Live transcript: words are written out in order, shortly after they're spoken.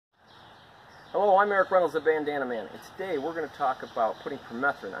Hello, I'm Eric Reynolds, the Bandana Man, and today we're going to talk about putting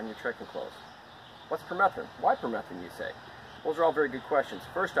permethrin on your trekking clothes. What's permethrin? Why permethrin, you say? Those are all very good questions.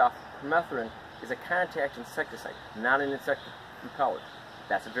 First off, permethrin is a contact insecticide, not an insect repellent.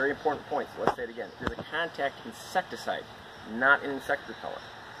 That's a very important point, so let's say it again. It is a contact insecticide, not an insect repellent.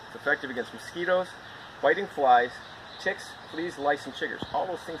 It's effective against mosquitoes, biting flies, ticks, fleas, lice, and chiggers. All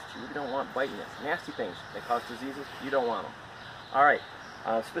those things that you don't want biting us. Nasty things. They cause diseases. You don't want them. All right.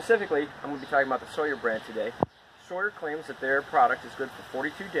 Specifically, I'm going to be talking about the Sawyer brand today. Sawyer claims that their product is good for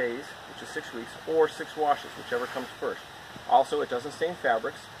 42 days, which is 6 weeks, or 6 washes, whichever comes first. Also, it doesn't stain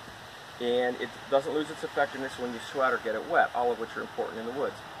fabrics, and it doesn't lose its effectiveness when you sweat or get it wet, all of which are important in the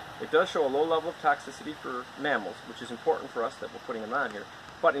woods. It does show a low level of toxicity for mammals, which is important for us that we're putting them on here,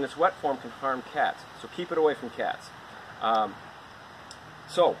 but in its wet form can harm cats, so keep it away from cats.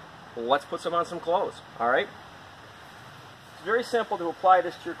 So, let's put some on some clothes, all right? It's very simple to apply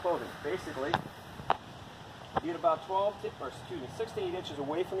this to your clothing. Basically, you get about 6 to 8 inches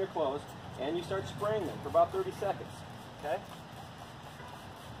away from your clothes, and you start spraying them for about 30 seconds, okay?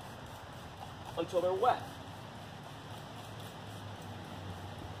 Until they're wet.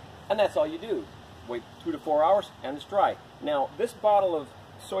 And that's all you do. Wait 2 to 4 hours, and it's dry. Now, this bottle of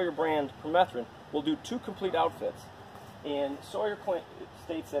Sawyer brand permethrin will do 2 complete outfits. And Sawyer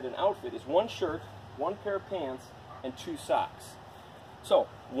states that an outfit is 1 shirt, 1 pair of pants, and 2 socks. So,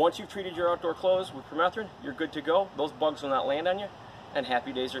 once you've treated your outdoor clothes with permethrin, you're good to go. Those bugs will not land on you, and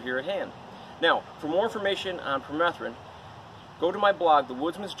happy days are here at hand. Now, for more information on permethrin, go to my blog, the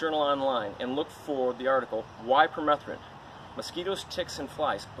Woodsman's Journal Online, and look for the article, Why Permethrin? Mosquitoes, Ticks, and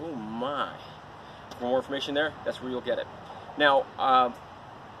Flies. Oh my. For more information there, that's where you'll get it. Now,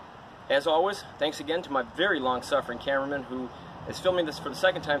 as always, thanks again to my very long-suffering cameraman who is filming this for the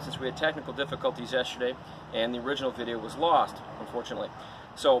 2nd time since we had technical difficulties yesterday, and the original video was lost, unfortunately.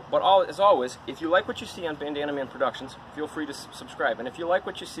 So, but as always, if you like what you see on Bandana Man Productions, feel free to subscribe. And if you like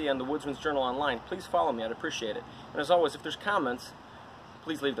what you see on the Woodsman's Journal Online, please follow me. I'd appreciate it. And as always, if there's comments,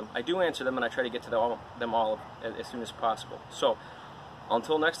 please leave them. I do answer them, and I try to get to them all as soon as possible. So,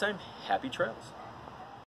 until next time, happy trails.